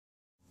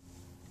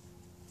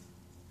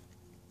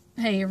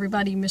Hey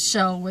everybody,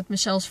 Michelle with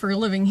Michelle's for a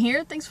Living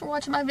here. Thanks for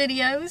watching my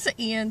videos.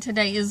 And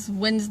today is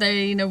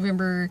Wednesday,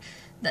 November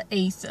the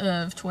 8th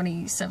of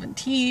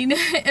 2017.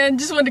 And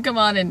just wanted to come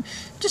on and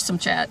just some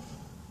chat.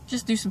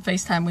 Just do some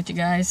FaceTime with you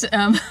guys.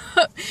 And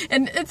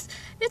it's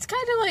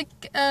kind of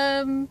like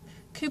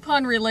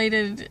coupon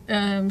related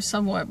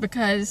somewhat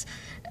because,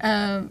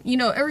 you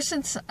know, ever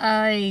since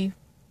I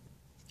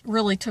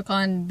really took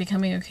on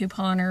becoming a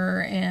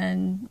couponer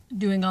and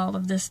doing all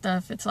of this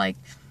stuff, it's like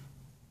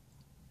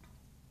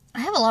I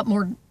have a lot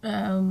more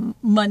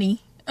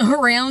money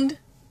around.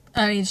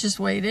 I mean, it's just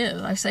the way it is.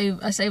 I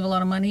save a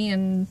lot of money,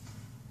 and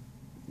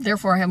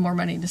therefore I have more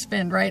money to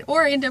spend, right?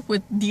 Or I end up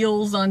with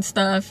deals on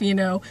stuff, you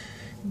know,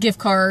 gift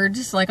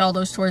cards, like all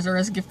those Toys R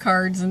Us gift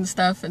cards and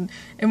stuff, and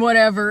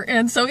whatever.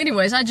 And so,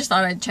 anyways, I just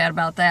thought I'd chat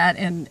about that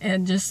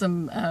and just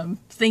some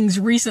things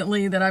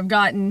recently that I've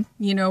gotten,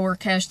 you know, or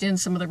cashed in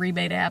some of the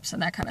rebate apps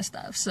and that kind of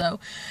stuff. So,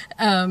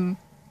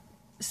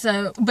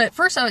 but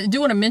first I do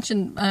want to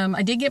mention,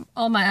 I did get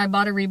all my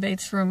Ibotta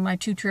rebates from my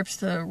 2 trips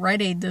to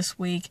Rite Aid this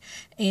week,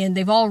 and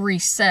they've all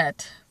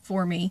reset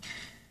for me.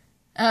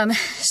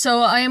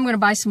 So I am going to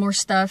buy some more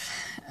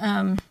stuff.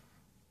 They're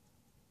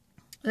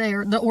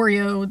the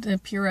Oreo, the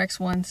Purex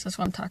ones. That's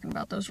what I'm talking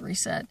about. Those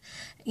reset.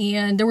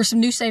 And there were some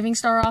new Saving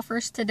Star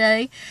offers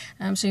today.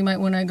 So you might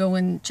want to go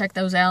and check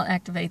those out,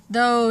 activate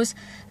those.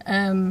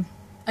 I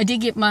did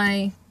get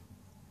my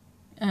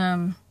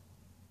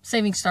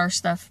Saving Star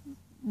stuff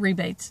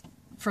rebates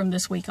from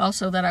this week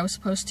also that I was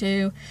supposed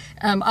to.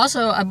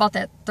 Also, I bought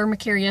that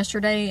Thermacare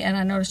yesterday, and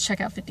I noticed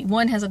Checkout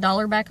 51 has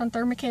 $1 back on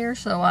Thermacare,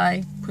 so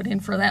I put in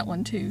for that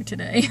one too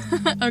today.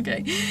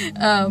 Okay.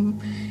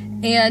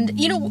 And,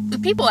 you know,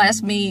 people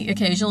ask me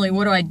occasionally,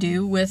 what do I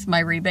do with my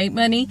rebate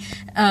money?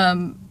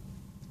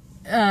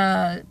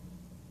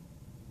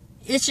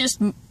 It's just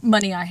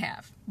money I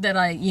have that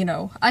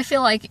I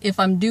feel like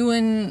if I'm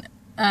doing,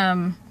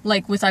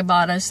 like with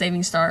Ibotta,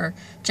 Saving Star,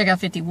 Checkout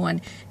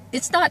 51,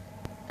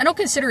 I don't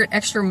consider it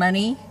extra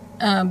money,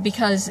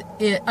 because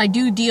I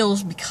do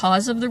deals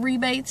because of the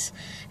rebates,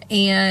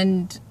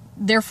 and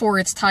therefore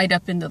it's tied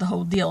up into the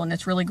whole deal, and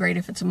it's really great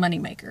if it's a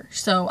moneymaker.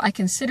 So I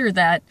consider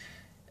that,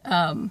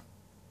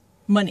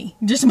 money,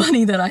 just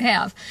money that I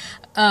have.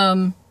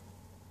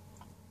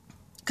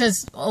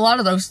 Because a lot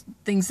of those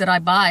things that I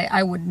buy,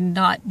 I would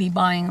not be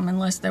buying them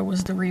unless there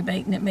was the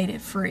rebate and it made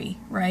it free,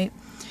 right?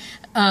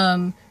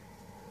 Some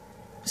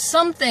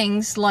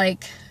things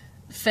like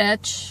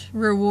Fetch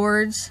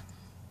rewards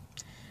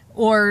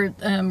or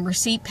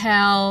Receipt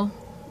Pal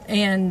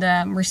and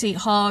Receipt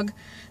Hog,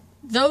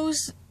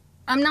 those,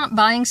 I'm not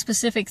buying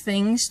specific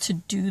things to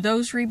do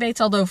those rebates,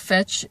 although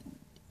Fetch,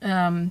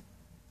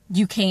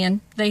 you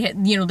can,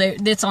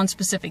 it's on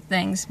specific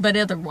things, but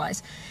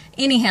otherwise,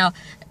 anyhow,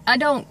 I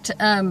don't,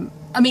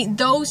 I mean,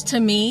 those to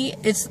me,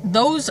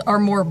 those are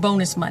more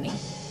bonus money,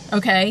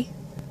 okay?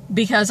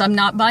 Because I'm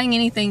not buying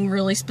anything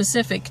really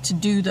specific to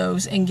do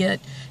those and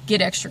get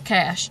extra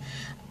cash,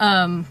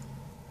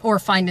 or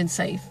Find and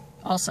Save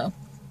also,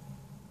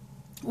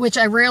 which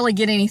I rarely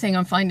get anything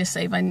on Find and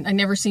Save. I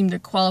never seem to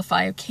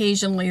qualify.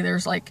 Occasionally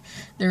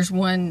there's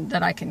one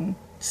that I can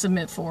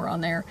submit for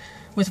on there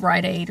with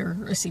Rite Aid or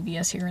a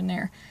CVS here and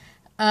there.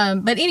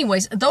 But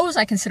anyways, those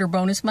I consider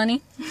bonus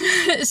money.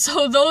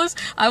 So those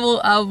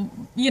I'll,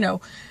 you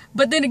know,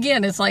 but then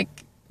again, it's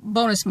like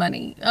bonus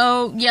money.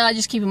 Oh yeah, I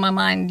just keep in my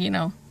mind, you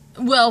know,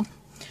 well,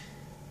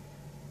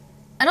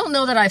 I don't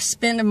know that I've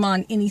spent them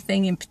on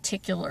anything in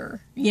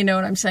particular. You know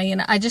what I'm saying?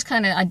 I just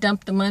I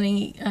dump the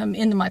money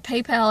into my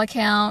PayPal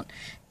account,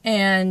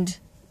 and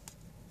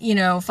you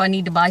know, if I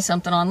need to buy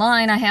something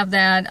online, I have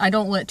that. I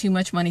don't let too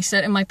much money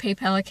sit in my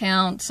PayPal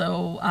account,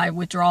 so I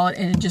withdraw it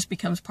and it just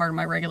becomes part of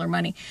my regular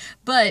money.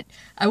 But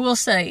I will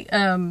say,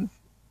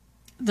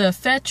 the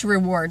Fetch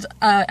rewards,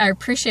 I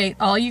appreciate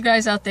all you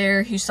guys out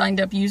there who signed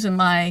up using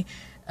my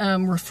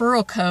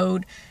referral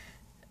code.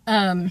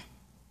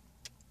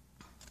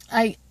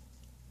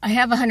 I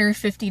have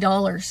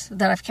 $150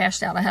 that I've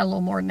cashed out. I had a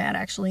little more than that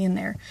actually in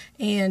there.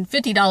 And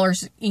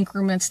 $50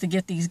 increments to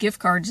get these gift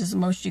cards is the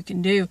most you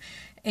can do.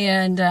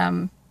 And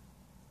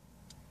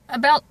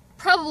about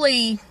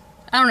probably,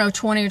 I don't know,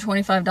 $20 or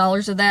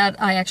 $25 of that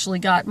I actually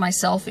got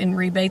myself in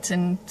rebates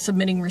and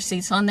submitting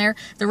receipts on there.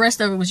 The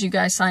rest of it was you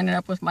guys signing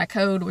up with my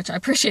code, which I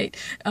appreciate.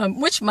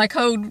 Which my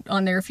code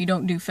on there, if you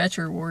don't do Fetch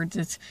rewards,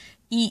 it's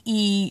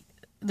EE,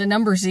 the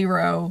number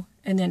 0,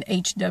 and then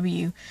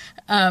HW.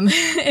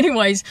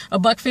 Anyways,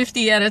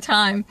 $1.50 at a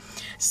time.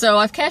 So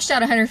I've cashed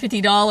out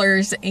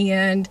 $150,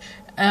 and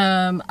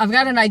I've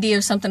got an idea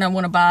of something I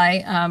want to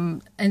buy.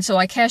 And so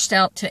I cashed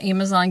out to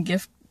Amazon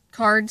gift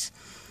cards,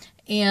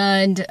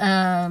 and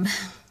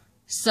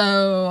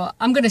so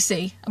I'm gonna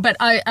see. But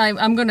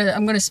I'm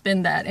gonna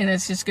spend that, and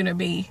it's just gonna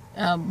be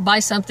buy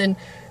something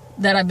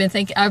that I've been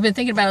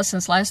thinking about it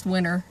since last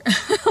winter,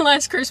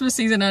 last Christmas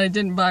season, and I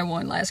didn't buy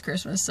one last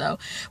Christmas. So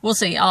we'll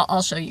see.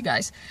 I'll show you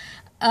guys.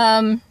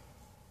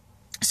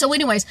 So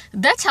anyways,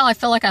 that's how I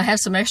feel like I have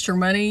some extra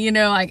money. You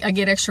know, I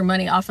get extra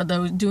money off of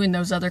those, doing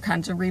those other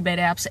kinds of rebate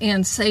apps,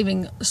 and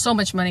saving so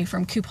much money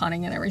from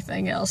couponing and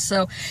everything else.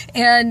 So,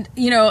 and,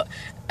 you know,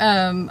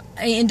 I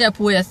end up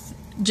with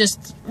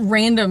just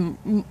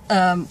random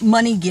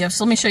money gifts.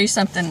 Let me show you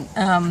something.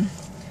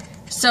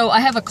 So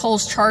I have a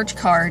Kohl's charge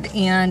card,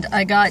 and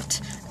I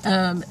got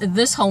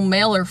this home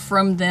mailer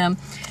from them,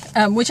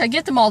 which I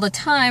get them all the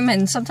time,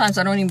 and sometimes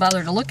I don't even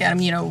bother to look at them,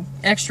 you know,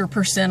 extra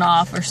 %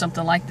 off or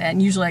something like that,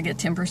 and usually I get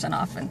 10%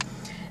 off.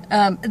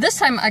 And this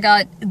time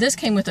this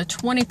came with a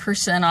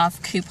 20%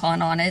 off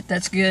coupon on it.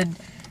 That's good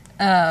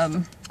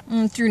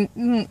through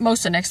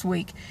most of next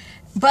week.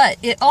 But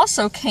it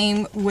also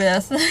came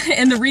with,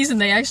 and the reason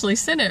they actually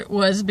sent it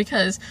was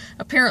because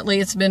apparently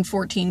it's been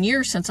 14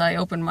 years since I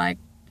opened my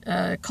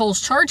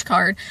Kohl's charge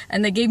card,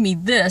 and they gave me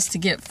this to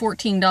get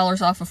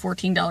 $14 off a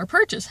 $14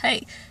 purchase.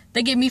 Hey,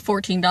 they gave me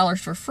 $14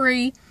 for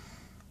free.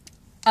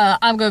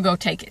 I'm going to go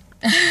take it.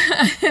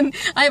 And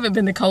I haven't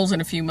been to Kohl's in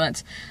a few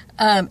months.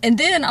 And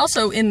then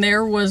also in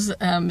there was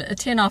a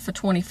 10 off of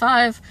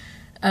 25.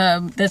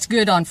 That's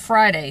good on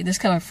Friday, this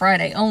coming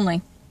Friday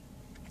only.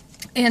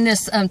 And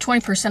this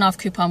 20% off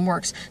coupon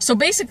works. So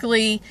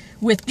basically,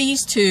 with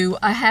these two,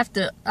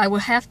 I will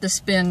have to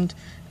spend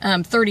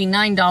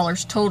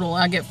 $39 total.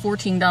 I get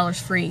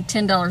 $14 free,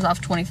 $10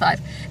 off 25,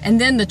 and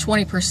then the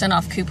 20%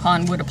 off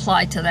coupon would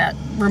apply to that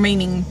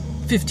remaining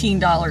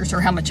 $15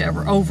 or how much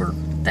ever over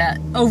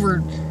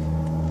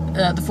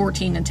the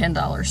 $14 and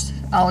 $10.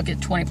 I'll get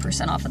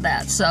 20% off of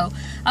that. So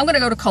I'm going to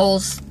go to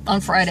Kohl's on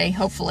Friday,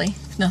 hopefully,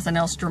 if nothing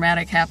else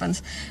dramatic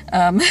happens.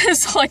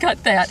 So I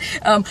got that.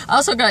 I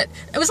also got,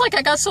 it was like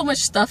I got so much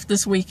stuff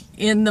this week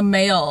in the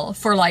mail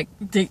for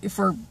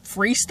for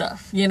free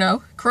stuff, you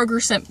know.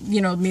 Kroger sent, you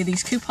know, me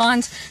these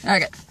coupons.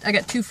 And I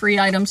got 2 free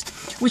items,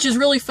 which is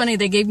really funny.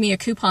 They gave me a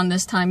coupon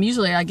this time.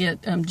 Usually I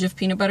get Jif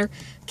peanut butter,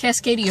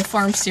 Cascadia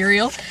Farm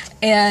cereal,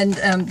 and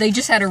they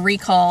just had a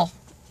recall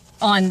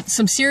on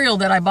some cereal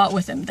that I bought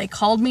with them. They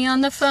called me on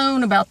the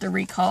phone about the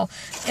recall,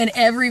 and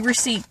every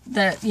receipt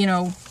that, you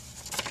know,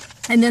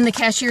 and then the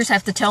cashiers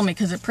have to tell me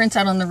because it prints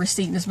out on the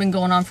receipt, and it's been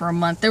going on for a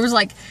month. There was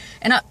like,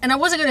 and I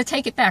wasn't going to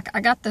take it back.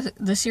 I got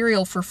the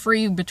cereal for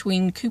free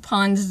between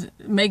coupons,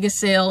 mega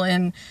sale,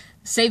 and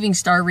Saving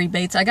Star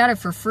rebates. I got it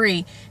for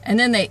free, and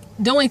then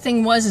the only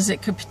thing is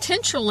it could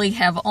potentially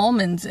have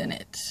almonds in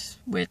it,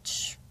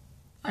 which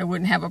I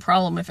wouldn't have a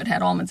problem if it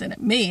had almonds in it.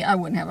 I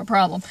wouldn't have a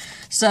problem.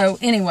 So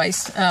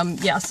anyways,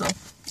 yeah, so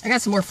I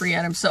got some more free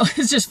items. So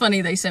it's just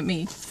funny they sent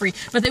me free.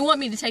 But they want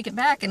me to take it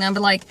back, and I'm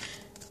like,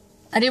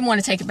 I didn't want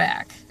to take it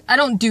back. I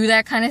don't do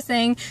that kind of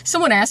thing.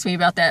 Someone asked me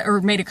about that,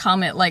 or made a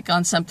comment like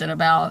on something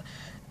about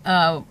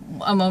on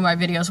one of my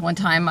videos one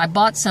time. I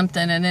bought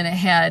something, and then it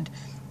had,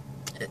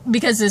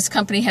 because this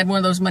company had one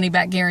of those money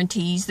back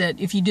guarantees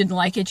that if you didn't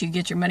like it, you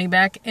get your money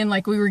back. And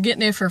like we were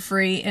getting it for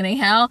free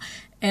anyhow.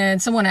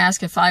 And someone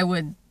asked if I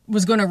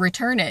was going to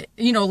return it,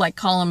 you know, like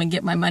call them and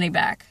get my money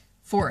back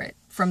for it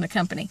from the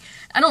company.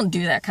 I don't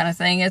do that kind of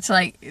thing. It's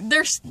like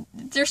there's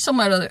so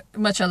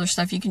much other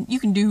stuff you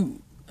can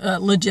do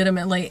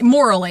legitimately,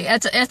 morally.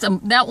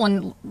 That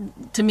one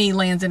to me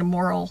lands in a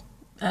moral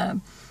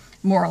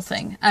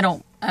thing.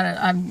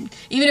 I'm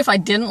even if I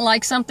didn't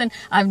like something,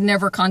 I've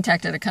never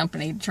contacted a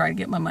company to try to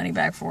get my money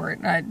back for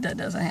it. That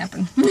doesn't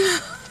happen.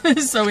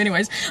 So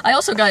anyways, I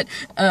also got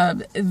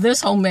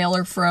this home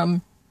mailer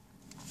from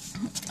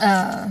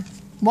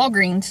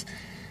Walgreens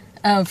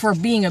for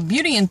being a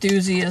beauty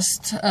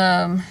enthusiast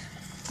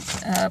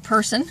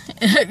person.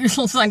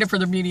 Signed up for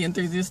the beauty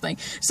enthusiast thing.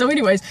 So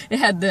anyways, it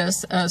had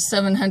this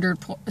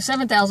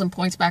 7,000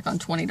 points back on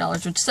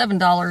 $20, which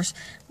 $7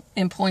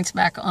 in points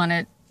back on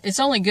it. It's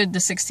only good the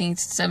 16th,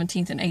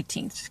 17th, and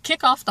 18th.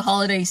 Kick off the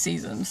holiday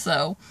season.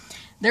 So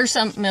there's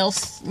something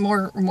else,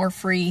 more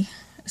free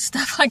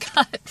stuff I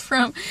got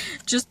from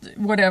just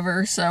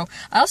whatever. So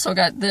I also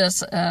got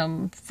this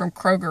from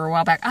Kroger a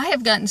while back. I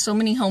have gotten so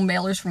many home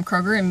mailers from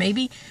Kroger, and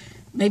maybe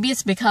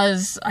it's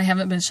because I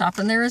haven't been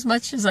shopping there as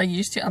much as I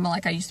used to.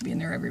 I used to be in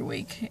there every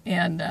week,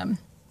 and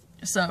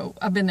so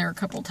I've been there a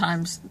couple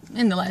times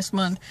in the last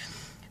month.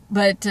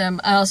 But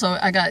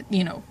I got,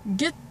 you know,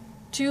 get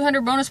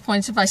 200 bonus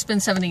points if I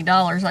spend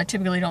 $70. I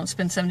typically don't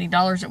spend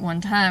 $70 at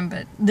one time,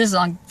 but this is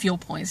on fuel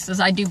points,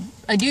 because I do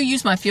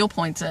use my fuel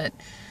points at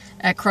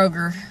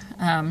Kroger.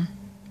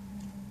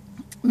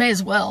 May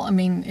as well. I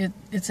mean,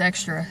 it's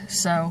extra.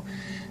 So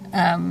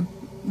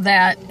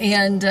that,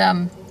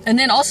 and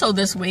then also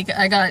this week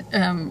I got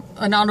an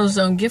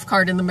AutoZone gift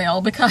card in the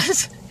mail,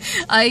 because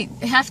I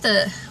have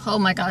to, oh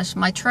my gosh,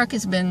 my truck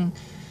has been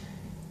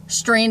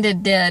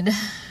stranded dead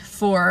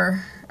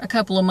for a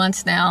couple of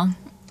months now.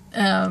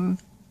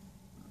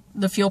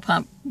 The fuel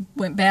pump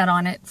went bad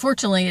on it.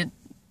 Fortunately, it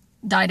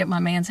died at my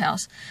man's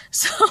house.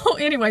 So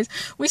anyways,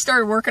 we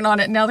started working on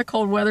it. Now the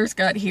cold weather's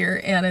got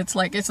here, and it's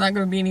like, it's not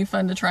going to be any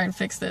fun to try and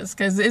fix this,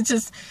 because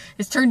it's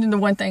turned into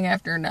one thing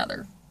after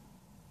another.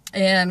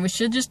 And we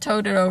should just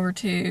tote it over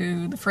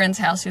to the friend's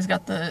house who's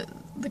got the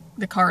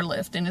car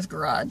lift in his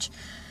garage.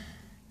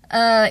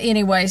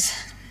 Anyways,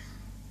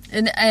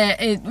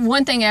 And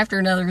one thing after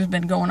another has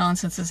been going on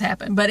since this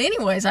happened. But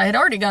anyways, I had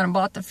already gone and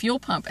bought the fuel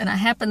pump, and I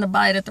happened to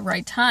buy it at the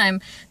right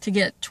time to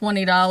get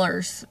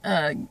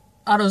 $20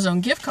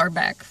 AutoZone gift card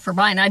back for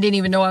buying. I didn't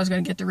even know I was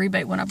going to get the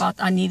rebate when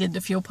I needed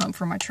the fuel pump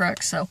for my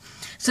truck. So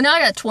now I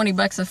got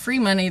 $20 of free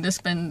money to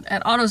spend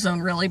at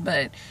AutoZone, really.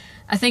 But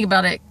I think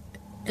about it,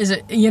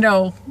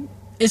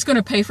 it's going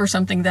to pay for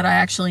something that I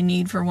actually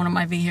need for one of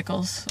my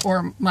vehicles,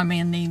 or my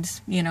man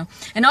needs, And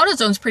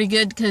AutoZone's pretty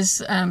good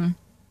because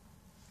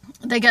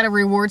they got a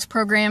rewards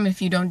program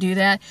if you don't do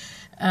that.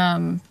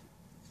 And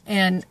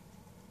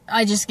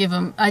I just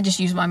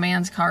use my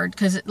man's card,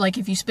 because like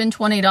if you spend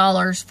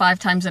 $20 5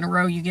 times in a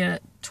row, you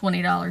get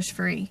 $20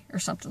 free or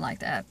something like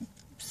that.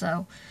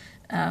 So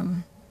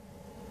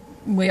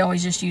we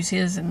always just use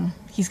his, and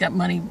he's got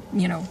money,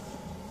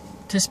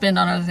 to spend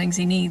on other things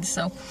he needs.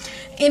 So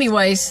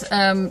anyways,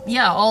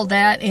 yeah, all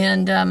that.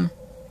 And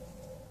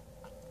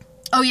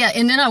oh yeah,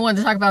 and then I wanted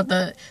to talk about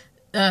the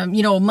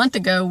a month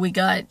ago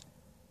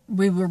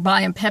we were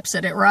buying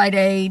Pepsi at Rite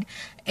Aid,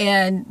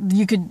 and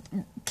you could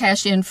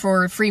cash in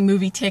for free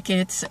movie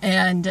tickets.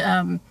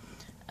 And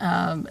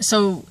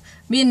so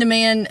me and the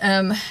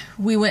man,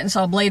 we went and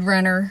saw Blade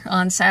Runner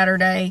on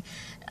Saturday,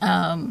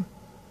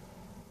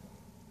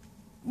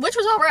 which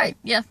was all right.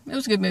 Yeah, it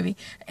was a good movie.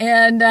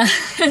 And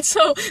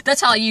so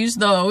that's how I used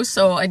those.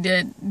 So I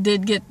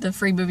did get the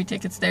free movie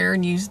tickets there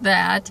and used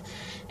that.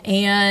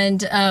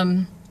 And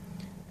I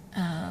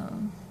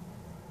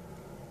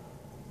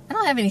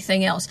don't have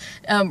anything else.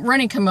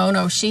 Running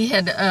Kimono, she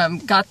had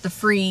got the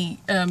free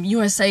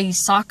USA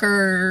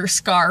soccer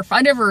scarf.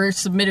 I never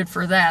submitted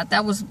for that.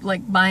 That was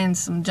like buying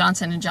some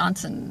Johnson &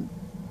 Johnson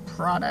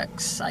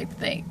products, I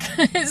think.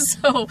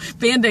 So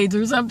Band-Aids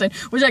or something,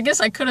 which I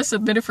guess I could have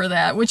submitted for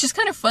that, which is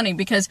kind of funny,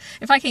 because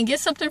if I can get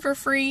something for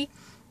free,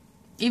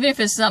 even if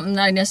it's something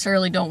I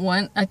necessarily don't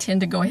want, I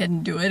tend to go ahead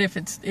and do it if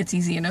it's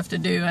easy enough to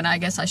do. And I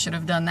guess I should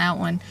have done that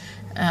one.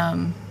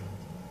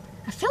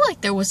 I feel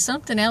like there was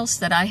something else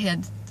that I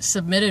had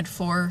submitted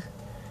for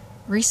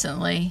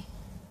recently,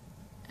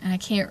 and I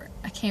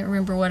can't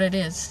remember what it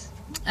is.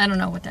 I don't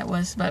know what that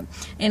was, but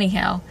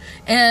anyhow.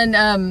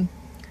 And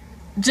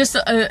just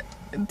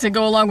to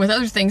go along with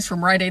other things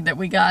from Rite Aid that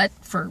we got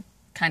for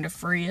kind of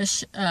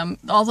free-ish,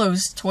 all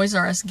those Toys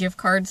R Us gift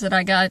cards that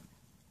I got.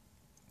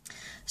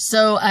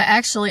 So I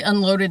actually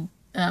unloaded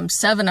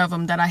 7 of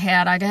them that I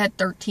had. I had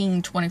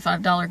 13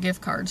 $25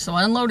 gift cards, so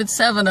I unloaded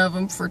 7 of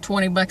them for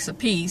 $20 a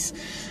piece,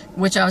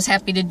 which I was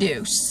happy to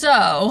do.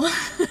 So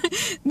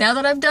now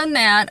that I've done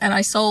that, and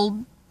I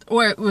sold,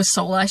 or it was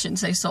sold, I shouldn't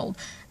say sold.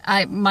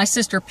 My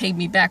sister paid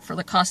me back for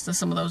the cost of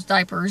some of those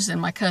diapers, and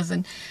my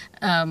cousin.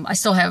 I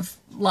still have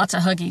lots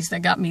of Huggies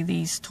that got me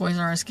these Toys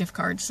R Us gift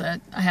cards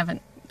that I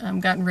haven't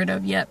gotten rid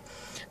of yet.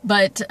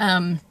 But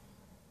I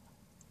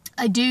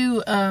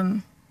do.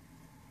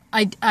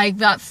 I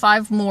got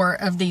 5 more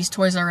of these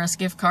Toys R Us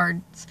gift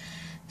cards.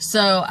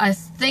 So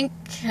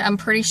I'm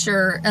pretty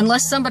sure,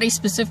 unless somebody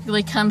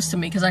specifically comes to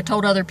me, because I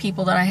told other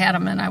people that I had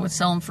them and I would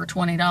sell them for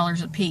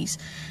 $20 a piece.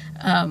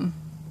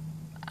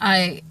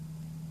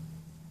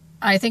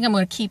 I think I'm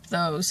going to keep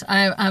those.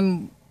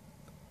 I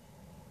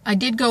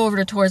did go over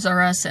to Toys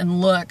R Us and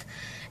look,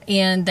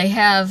 and they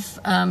have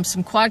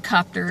some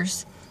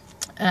quadcopters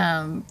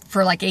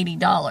for like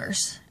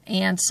 $80.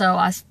 And so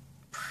I'm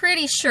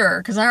pretty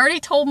sure, because I already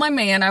told my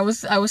man, I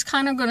was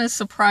kind of going to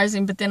surprise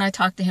him, but then I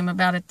talked to him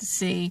about it to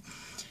see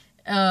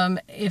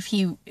if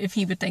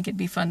he would think it'd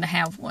be fun to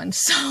have one.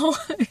 So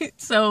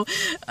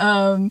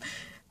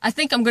I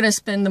think I'm going to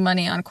spend the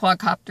money on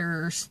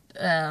quadcopters.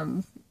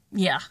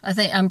 Yeah,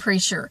 I'm pretty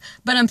sure.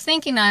 But I'm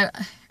thinking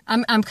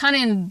I'm kind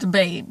of in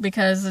debate,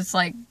 because it's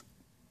like,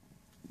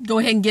 go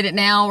ahead and get it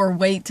now or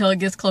wait till it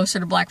gets closer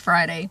to Black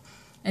Friday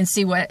and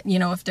see what,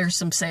 if there's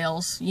some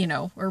sales,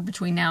 or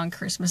between now and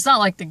Christmas. It's not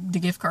like the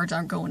gift cards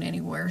aren't going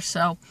anywhere.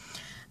 So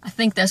I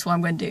think that's what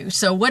I'm going to do.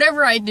 So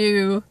whatever I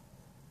do,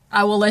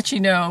 I will let you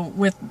know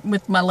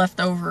with my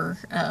leftover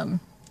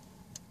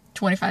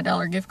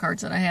 $25 gift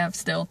cards that I have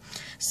still.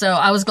 So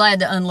I was glad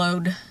to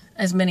unload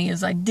as many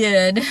as I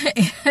did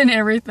and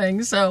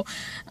everything. So,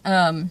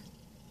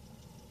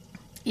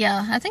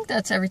 yeah, I think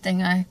that's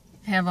everything I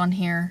have on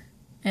here.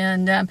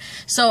 And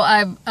so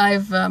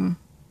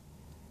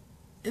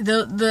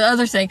the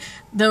other thing,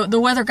 the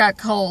weather got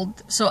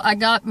cold, so I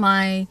got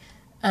my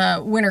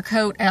winter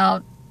coat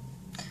out,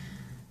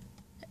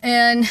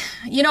 and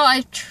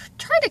I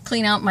try to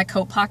clean out my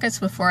coat pockets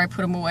before I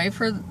put them away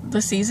for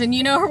the season,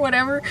 or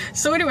whatever.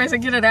 So anyways, I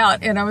get it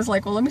out, and I was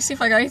like, well, let me see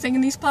if I got anything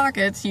in these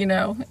pockets,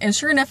 and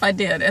sure enough I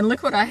did. And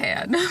look what I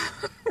had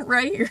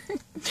right here.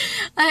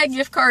 I had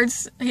gift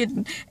cards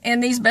hidden,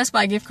 and these Best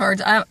Buy gift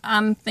cards,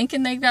 I'm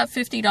thinking they've got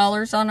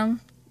 $50 on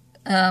them.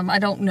 I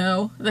don't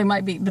know. They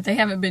might be, but they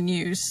haven't been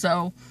used.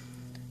 So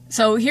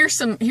here's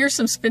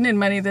some spending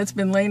money that's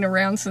been laying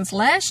around since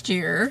last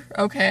year.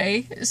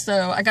 Okay,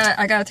 so I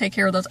gotta take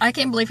care of those. I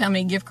can't believe how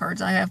many gift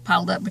cards I have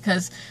piled up,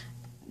 because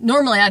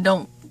normally I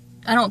don't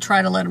don't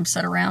try to let them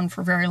sit around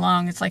for very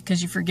long. It's like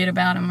because you forget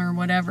about them or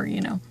whatever,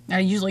 I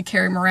usually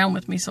carry them around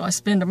with me, so I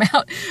spend them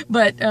out.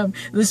 But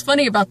it's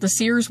funny about the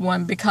Sears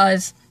one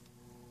because,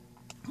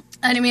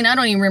 I don't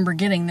even remember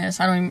getting this.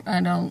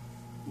 I'm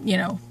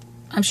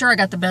sure I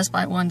got the Best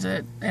Buy ones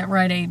at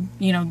Rite Aid,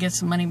 get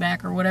some money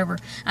back or whatever.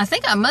 I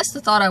think I must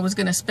have thought I was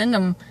going to spend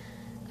them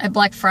at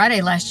Black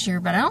Friday last year,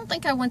 but I don't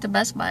think I went to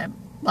Best Buy at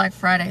Black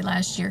Friday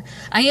last year.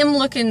 I am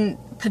looking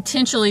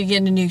potentially to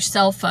get a new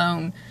cell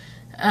phone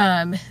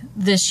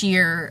this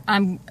year.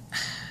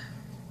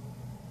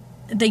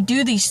 They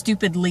do these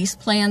stupid lease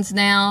plans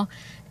now,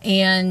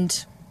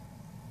 and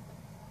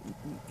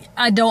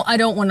I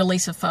don't want to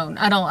lease a phone.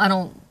 I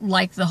don't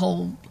like the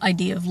whole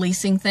idea of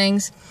leasing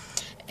things,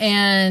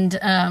 and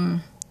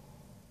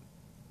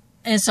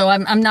so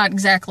I'm not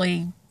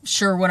exactly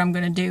sure what I'm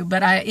going to do.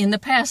 But in the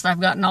past I've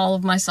gotten all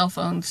of my cell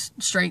phones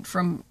straight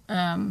from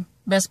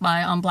Best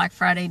Buy on Black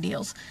Friday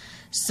deals.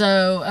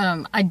 So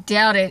I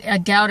doubt it. I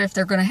doubt if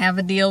they're going to have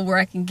a deal where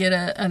I can get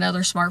another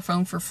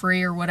smartphone for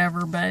free or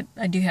whatever, but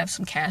I do have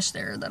some cash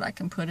there that I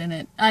can put in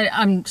it.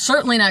 I'm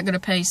certainly not going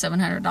to pay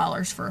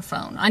 $700 for a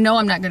phone. I know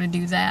I'm not going to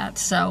do that.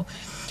 So,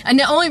 and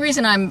the only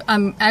reason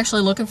I'm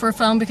actually looking for a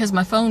phone because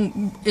my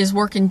phone is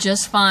working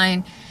just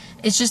fine.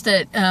 It's just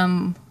that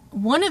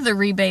one of the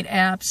rebate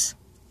apps,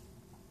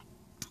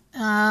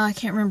 I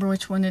can't remember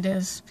which one it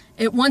is.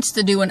 It wants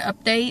to do an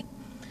update,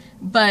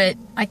 but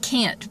I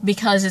can't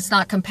because it's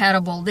not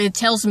compatible. It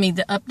tells me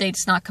the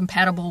update's not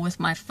compatible with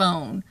my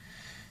phone.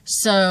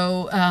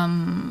 So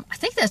I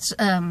think that's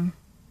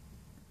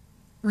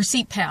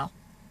Receipt Pal.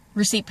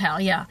 Receipt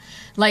Pal, yeah.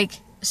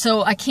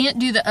 So I can't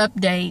do the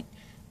update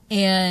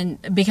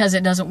and because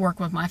it doesn't work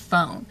with my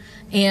phone.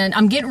 And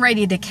I'm getting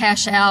ready to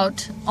cash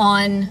out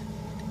on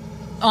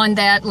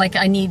that.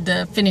 I need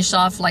to finish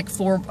off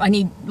I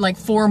need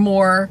four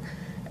more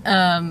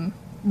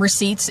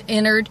receipts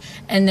entered,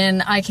 and then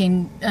I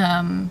can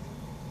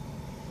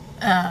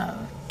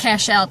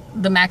cash out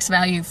the max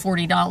value.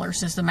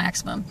 $40 is the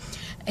maximum,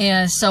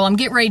 and so I'm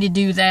getting ready to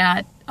do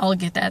that. I'll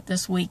get that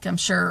this week, I'm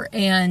sure,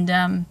 and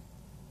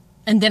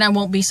then I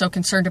won't be so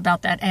concerned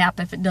about that app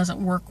if it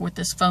doesn't work with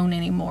this phone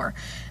anymore,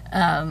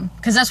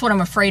 because that's what I'm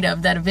afraid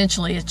of, that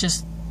eventually it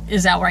just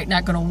is outright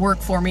not going to work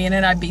for me, and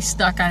then I'd be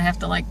stuck. I'd have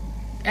to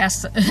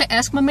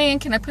ask my man,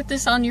 can I put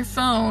this on your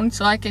phone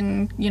so I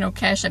can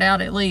cash it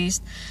out at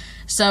least.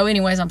 So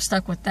anyways, I'm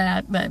stuck with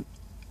that. But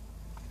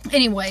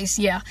anyways,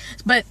 yeah.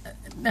 But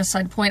that's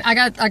beside the point. I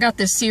got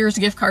this Sears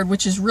gift card,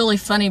 which is really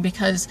funny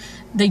because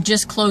they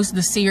just closed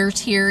the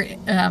Sears here,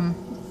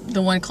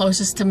 the one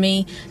closest to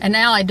me, and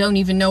now I don't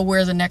even know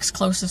where the next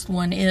closest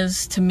one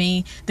is to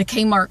me. The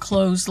Kmart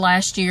closed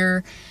last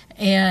year,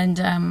 and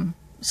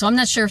so I'm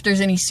not sure if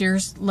there's any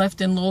Sears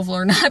left in Louisville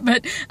or not.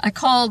 But I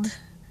called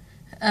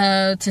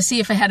to see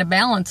if it had a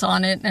balance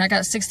on it, and I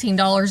got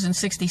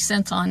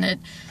 $16.60 on it.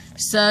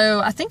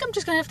 So I think I'm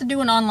just going to have to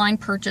do an online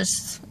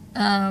purchase,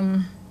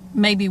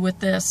 maybe with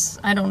this.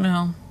 I don't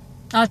know.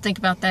 I'll think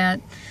about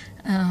that.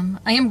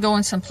 I am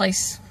going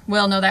someplace.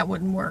 Well, no, that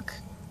wouldn't work.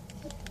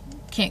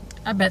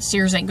 I bet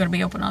Sears ain't going to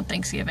be open on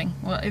Thanksgiving.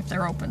 Well, if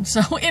they're open.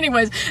 So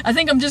anyways, I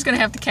think I'm just going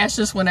to have to cash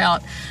this one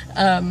out,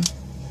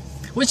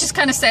 which is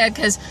kind of sad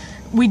because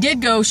we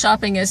did go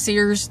shopping at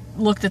Sears,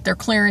 looked at their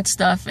clearance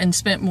stuff, and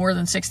spent more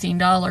than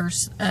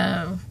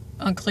 $16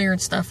 on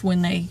clearance stuff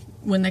when they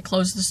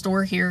closed the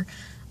store here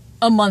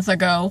a month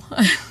ago.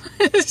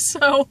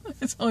 So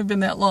it's only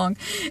been that long,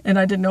 and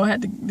I didn't know I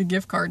had the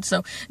gift card.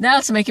 So now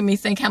it's making me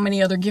think, how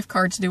many other gift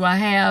cards do I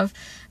have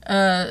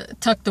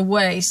tucked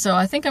away? So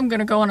I think I'm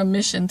going to go on a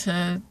mission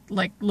to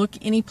look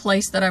any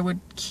place that I would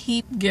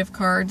keep gift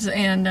cards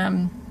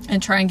and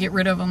try and get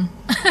rid of them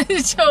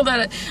so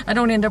that I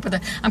don't end up with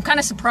that. I'm kind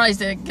of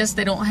surprised. I guess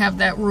they don't have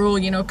that rule,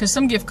 because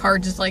some gift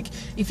cards is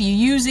if you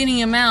use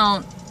any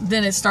amount,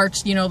 then it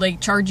starts, they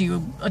charge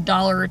you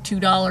 $1 or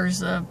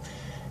 $2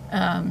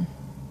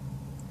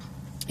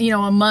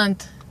 a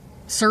month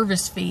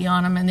service fee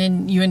on them, and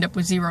then you end up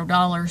with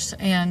 $0.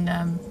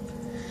 And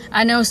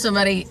I know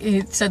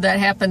somebody said that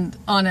happened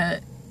on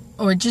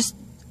just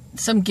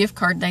some gift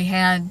card they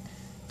had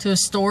to a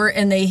store,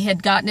 and they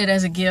had gotten it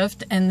as a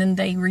gift, and then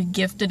they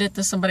re-gifted it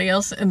to somebody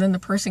else, and then the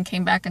person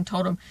came back and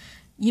told them,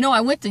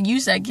 I went to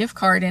use that gift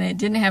card and it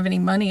didn't have any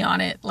money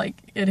on it.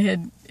 It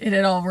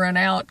had all run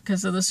out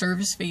because of the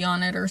service fee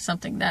on it or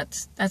something.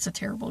 That's a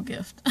terrible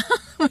gift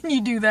when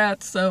you do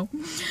that. So,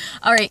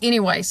 all right.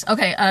 Anyways,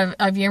 okay.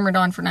 I've yammered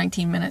on for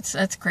 19 minutes.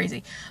 That's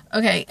crazy.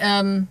 Okay.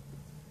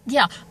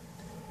 Yeah.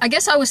 I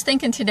guess I was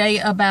thinking today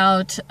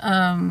about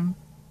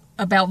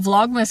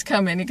Vlogmas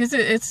coming,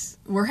 because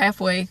we're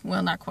halfway.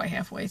 Well, not quite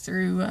halfway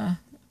through.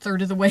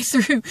 Third of the way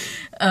through.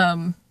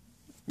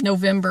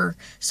 November.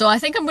 So I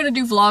think I'm going to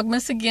do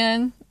Vlogmas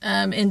again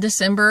in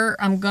December.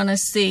 I'm going to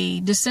see.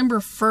 December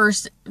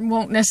 1st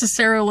won't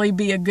necessarily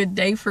be a good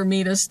day for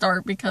me to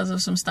start because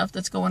of some stuff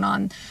that's going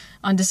on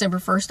December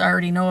 1st I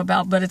already know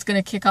about, but it's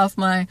going to kick off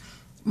my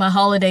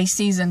holiday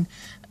season.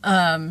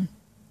 So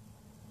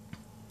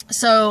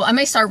I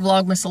may start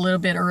Vlogmas a little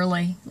bit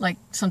early,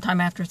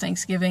 sometime after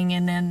Thanksgiving,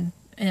 and then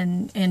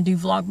and do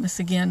Vlogmas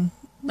again.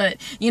 But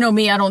you know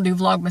me, I don't do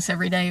Vlogmas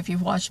every day if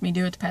you've watched me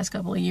do it the past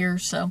couple of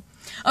years. So,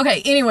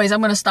 okay, anyways, I'm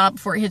going to stop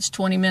before it hits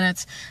 20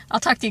 minutes. I'll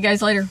talk to you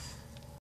guys later.